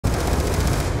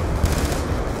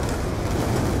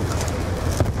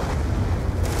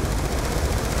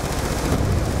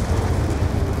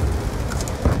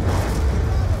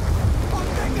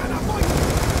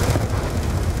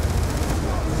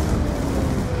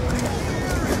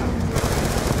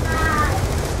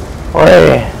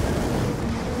Oye.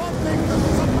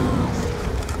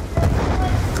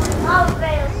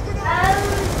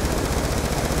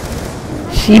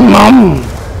 Sí, mom.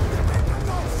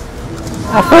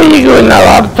 I thought you were in the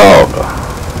laptop.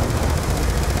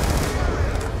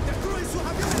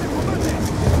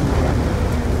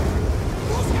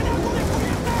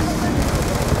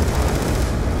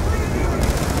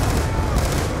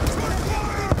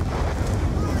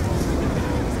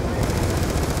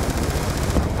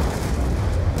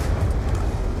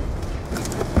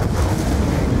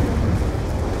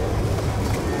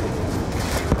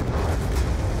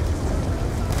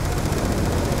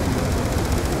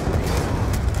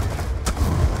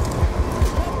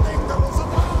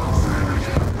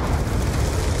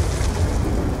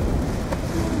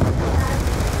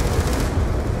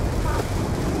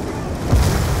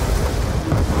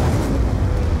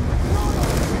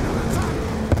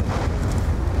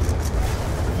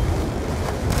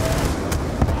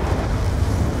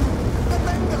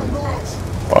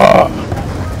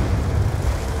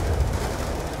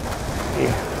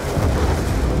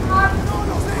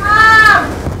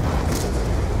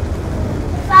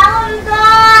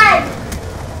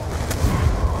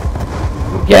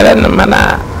 Get in the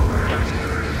mana.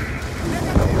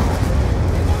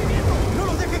 No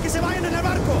los deje que se vayan en el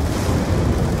barco.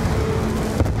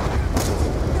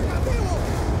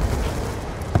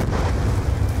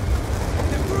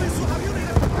 Destruyen sus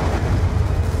aviones.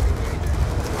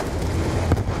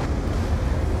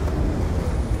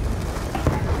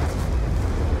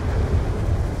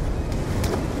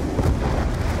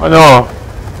 Oh no.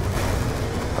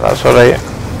 That's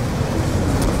alright.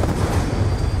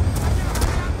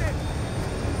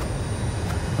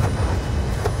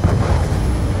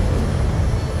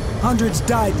 Hundreds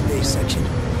died today, Section.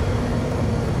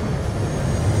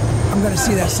 I'm gonna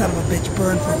see that son of a bitch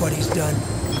burn for what he's done.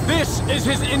 This is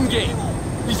his endgame.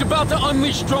 He's about to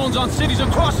unleash drones on cities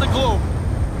across the globe.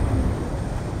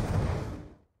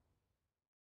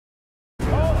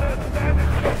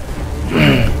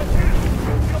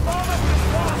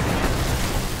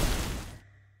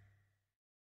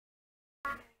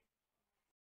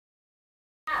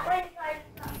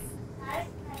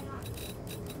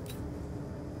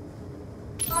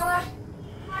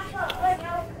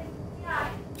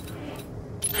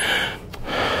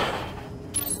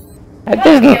 It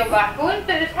doesn't.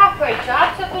 It's halfway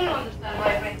charged, so I don't understand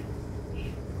why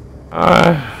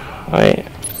Wait.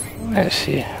 Let's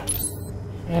see.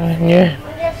 New.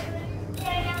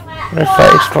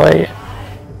 Reflects light.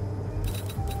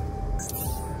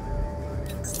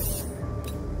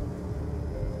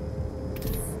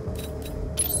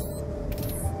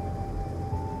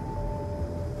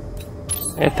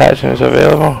 Attachments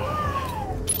available.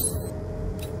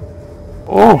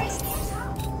 Oh.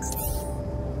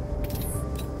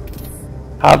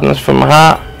 Hardness from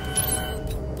heart.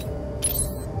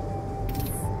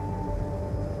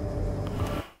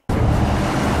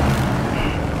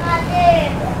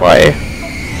 Why?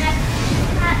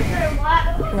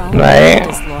 Right.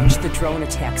 Has launched the drone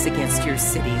attacks against your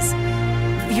cities.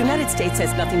 The United States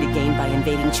has nothing to gain by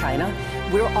invading China.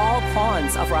 We're all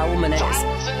pawns of Raul Menendez.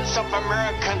 Thousands of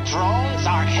American drones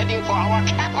are heading for our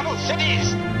capital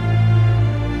cities.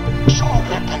 Show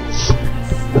weapons,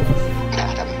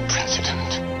 Madam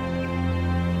President.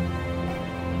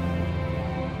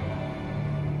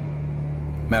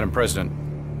 Madam President,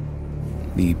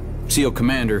 the SEAL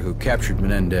commander who captured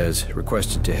Menendez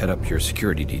requested to head up your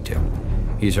security detail.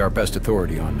 He's our best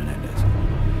authority on Menendez,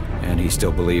 and he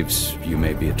still believes you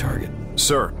may be a target.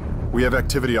 Sir, we have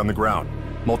activity on the ground.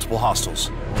 Multiple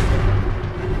hostiles.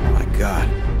 Oh my God.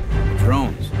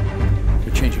 Drones.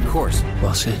 They're changing course.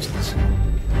 Los Angeles.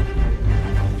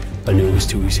 I knew it was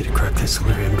too easy to crack that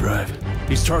Solarium drive.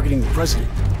 He's targeting the president.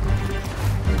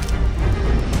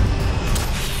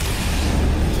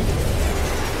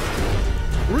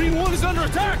 Marine 1 is under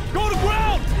attack! Go to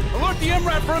ground! Alert the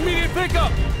MRAP for immediate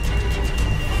pickup!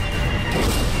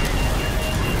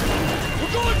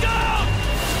 We're going down!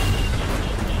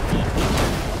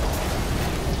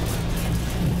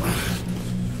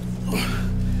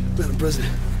 Madam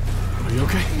President, are you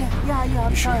okay? Yeah,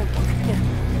 I'm sorry.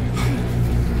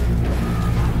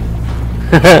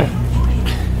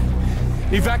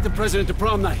 Evac the president to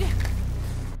prom night.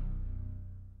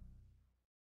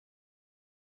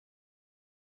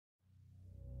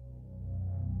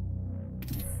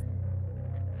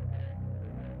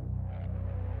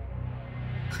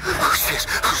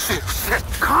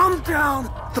 Calm down.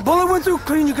 The bullet went through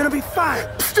clean. You're gonna be fine.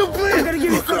 Still bleeding. I'm gonna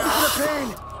give you something for the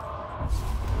pain.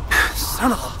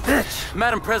 Son of a bitch.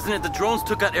 Madam President, the drones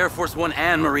took out Air Force One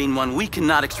and Marine One. We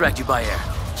cannot extract you by air.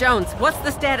 Jones, what's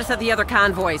the status of the other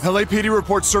convoys? LAPD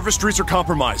reports surface streets are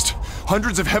compromised.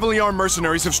 Hundreds of heavily armed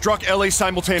mercenaries have struck LA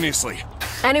simultaneously.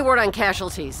 Any word on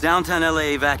casualties? Downtown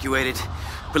LA evacuated.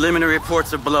 Preliminary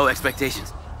reports are below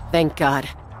expectations. Thank God.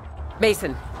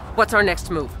 Mason, what's our next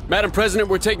move? Madam President,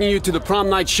 we're taking you to the prom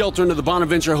night shelter into the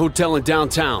Bonaventure Hotel in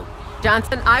downtown.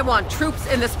 Johnson, I want troops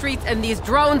in the streets and these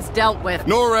drones dealt with.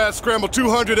 NORAD scramble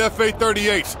 200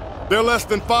 F-838s. They're less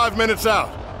than 5 minutes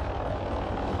out.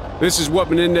 This is what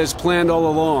Menendez planned all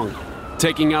along.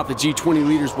 Taking out the G20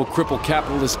 leaders will cripple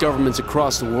capitalist governments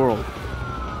across the world.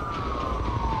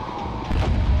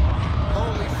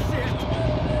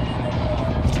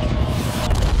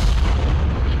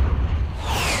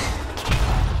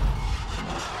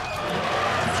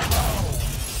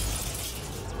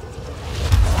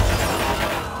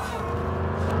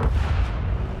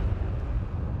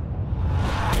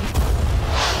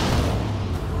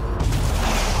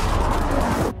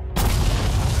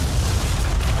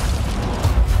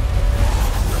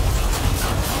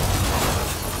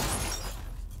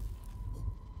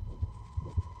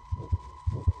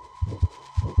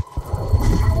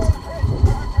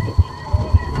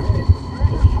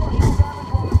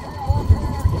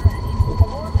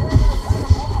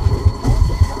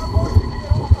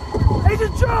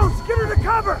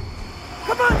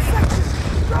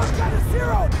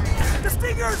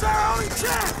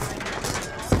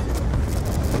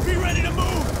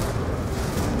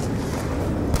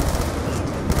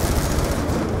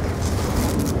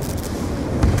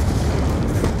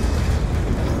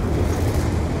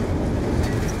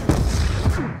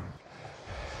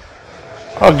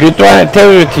 Oh, good one. I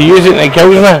tell you to use it and it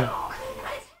kills me.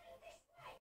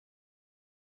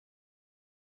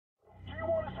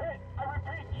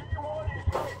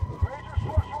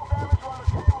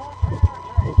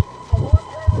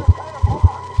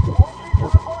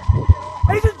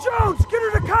 Agent Jones, get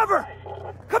her to cover!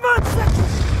 Come on, section!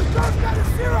 The drone's got a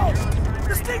zero!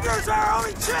 The Stingers are our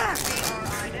only chance!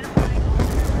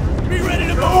 Be ready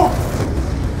to move!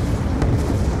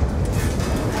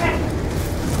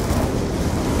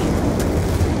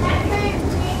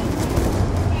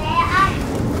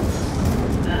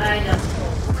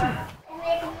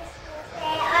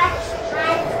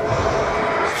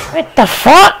 What the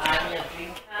fuck?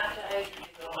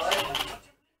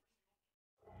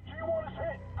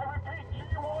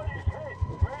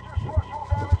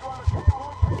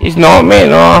 He's not me,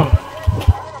 no.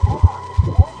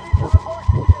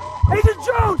 Agent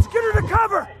Jones, get her to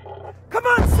cover! Come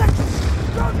on, section!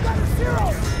 The drone's got a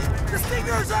zero! The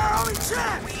Stingers are our only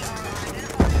chance!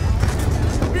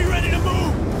 Be ready to move!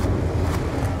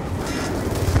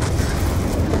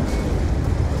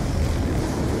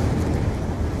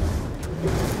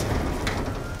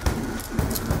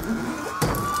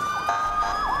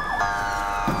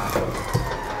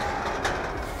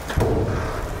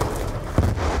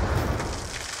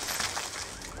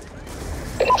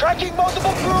 Tracking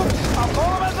multiple groups. I'll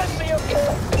call them as I see them.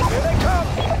 Here they come.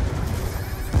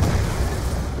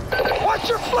 Watch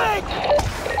your flank.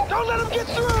 Don't let them get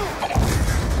through.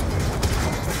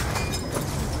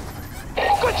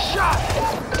 Good shot.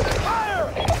 Fire.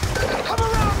 Come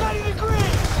around 90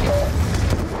 degrees.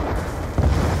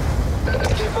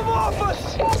 Keep them off us.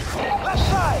 Left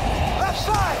side. Left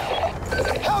side.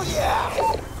 Hell yeah.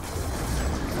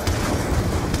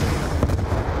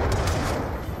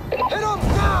 Hit him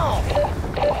now!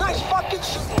 Nice fucking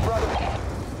shooting, brother!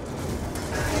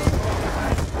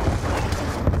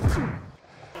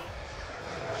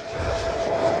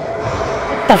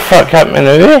 What the fuck happened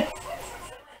now?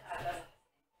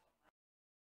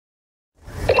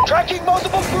 Tracking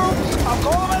multiple groups! I'll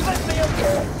call them as I see them!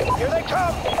 Here they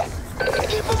come!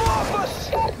 Keep them off us!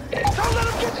 Don't let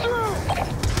them get through!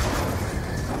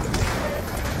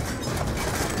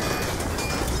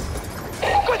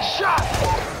 Good shot!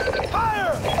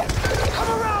 Fire! Come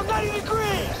around 90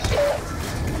 degrees!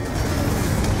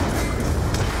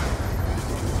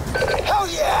 Hell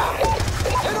yeah!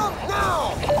 Hit him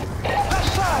now! Left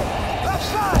side! Left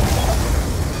side!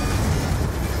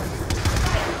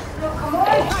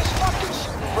 Nice fucking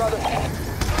shooting, brother!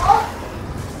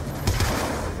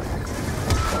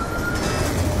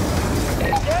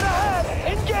 Get ahead!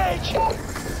 Engage!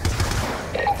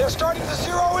 They're starting to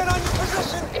zero in on your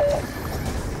position!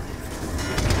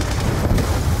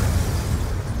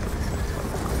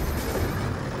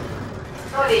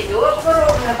 Sorry, doors were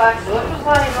open, the back door was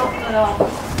wide open and all.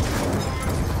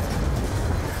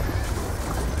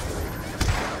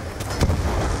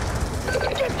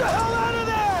 Get the hell out of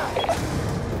there!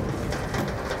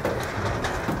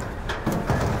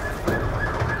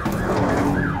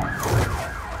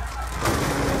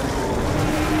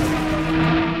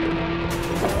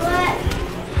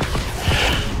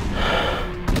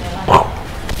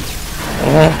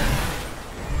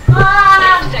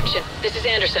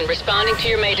 to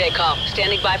your Mayday call.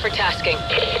 Standing by for tasking.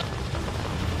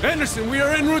 Anderson, we are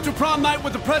en route to prom night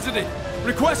with the President.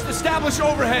 Request establish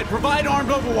overhead. Provide armed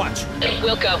overwatch.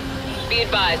 Wilco, be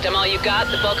advised, I'm all you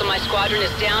got. The bulk of my squadron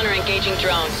is down or engaging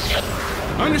drones.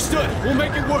 Understood. We'll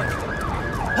make it work.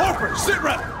 Harper, sit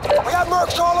rep. We got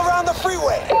mercs all around the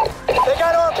freeway. They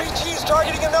got RPGs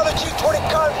targeting another G20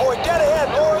 convoy dead ahead,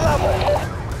 lower level.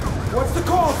 What's the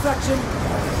call, section?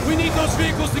 We need those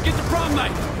vehicles to get to prom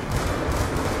night.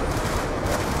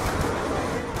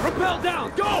 Rappel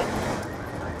down, go!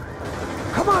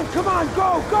 Come on,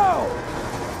 go, go!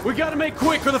 We gotta make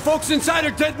quick or the folks inside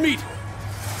are dead meat.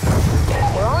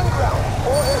 We're on ground,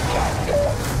 full haircut.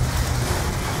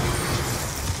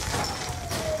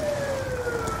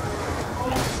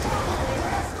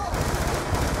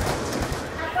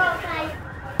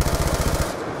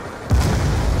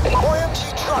 More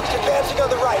MG trucks advancing on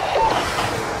the right.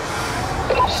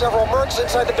 Several mercs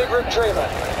inside the big rig trailer.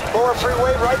 Lower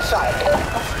freeway, right side.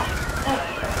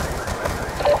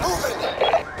 Moving!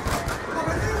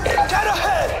 Dead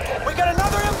ahead! We got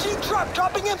another MG truck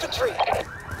dropping infantry!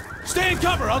 Stay in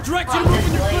cover, I'll direct you to move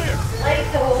when you're clear!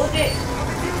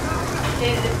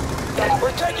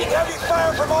 We're taking heavy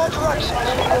fire from all directions!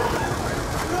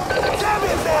 Damn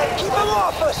it, man! Keep them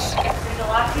off us!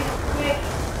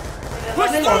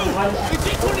 Push through! The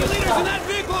G20 leaders in that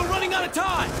vehicle are running out of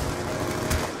time!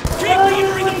 Keep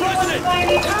covering the President!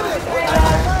 Damn it! We're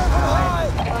taking fire from high!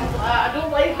 I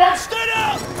don't like that. Stay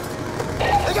down!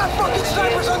 They got fucking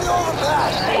snipers on the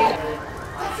overpass!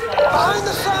 Behind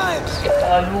the signs!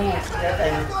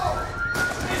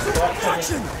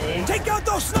 Action! Take out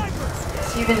those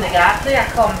snipers! Even the gap there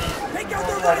comes. Take out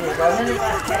their riflemen on the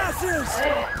overpasses!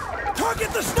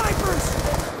 Target the snipers!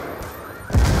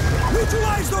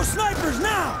 Neutralize those snipers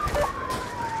now!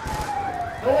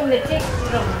 Go in the tick to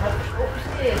them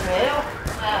upstairs, well.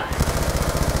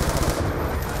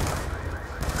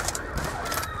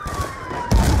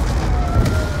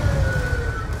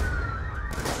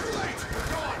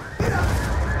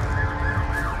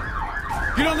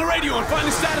 Get on the radio and find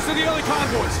the status of the other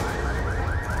convoys!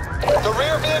 The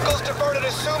rear vehicles diverted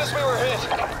as soon as we were hit.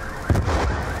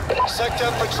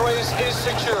 Sector Petraeus is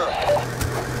secure.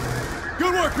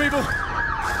 Good work, people!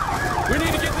 We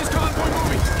need to get this convoy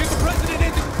moving! Get the President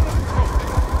into...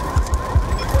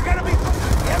 We're gonna be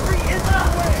every inch of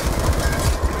the way!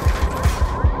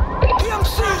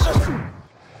 PMCs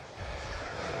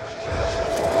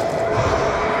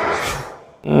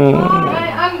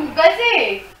I'm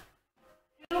busy!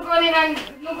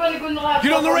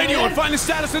 Get on the radio and find the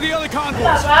status of the other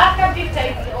convoys!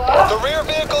 The rear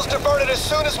vehicles diverted as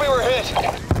soon as we were hit.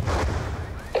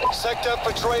 Sector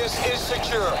Petraeus is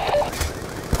secure.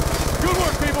 Good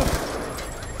work, people!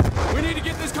 We need to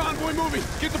get this convoy moving!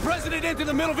 Get the President into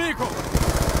the middle vehicle!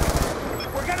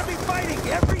 We're gonna be fighting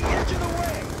every inch of the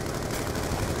way!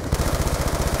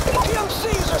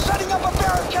 PMCs are setting up a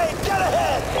barricade! Get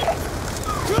ahead!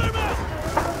 Clear them out!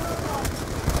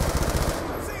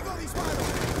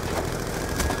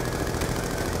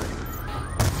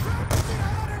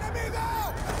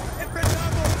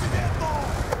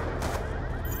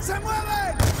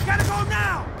 Gotta go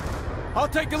now! I'll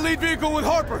take the lead vehicle with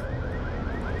Harper!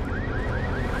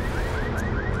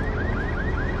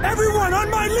 Everyone on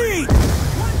my lead!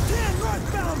 110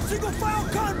 northbound, single file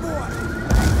convoy!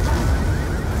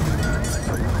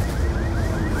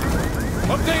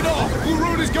 Update all! Blue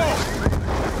route is go!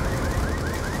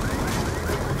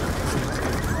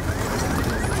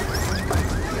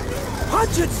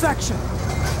 Punch it, section!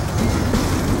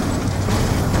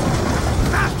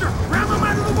 Master, ram them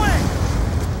out of the way!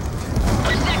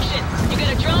 Section, you got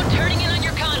a drone turning in on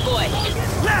your convoy.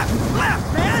 Left,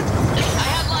 man! I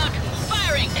have lock.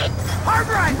 Firing! Hard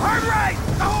right!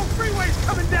 The whole freeway's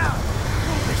coming down!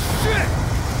 Holy shit!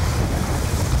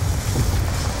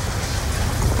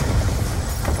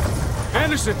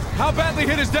 Anderson, how badly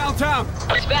hit is downtown?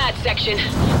 It's bad, Section.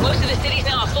 Most of the city's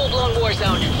now a full-blown war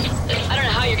zone. I don't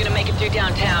know how you're gonna make it through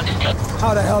downtown.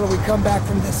 How the hell do we come back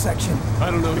from this section?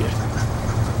 I don't know yet.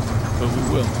 But we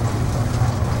will.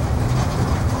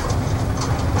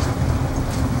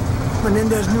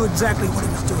 Menendez knew exactly what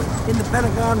he was doing. In the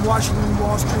Pentagon, Washington,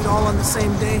 Wall Street, all on the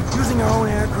same day, using our own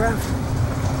aircraft.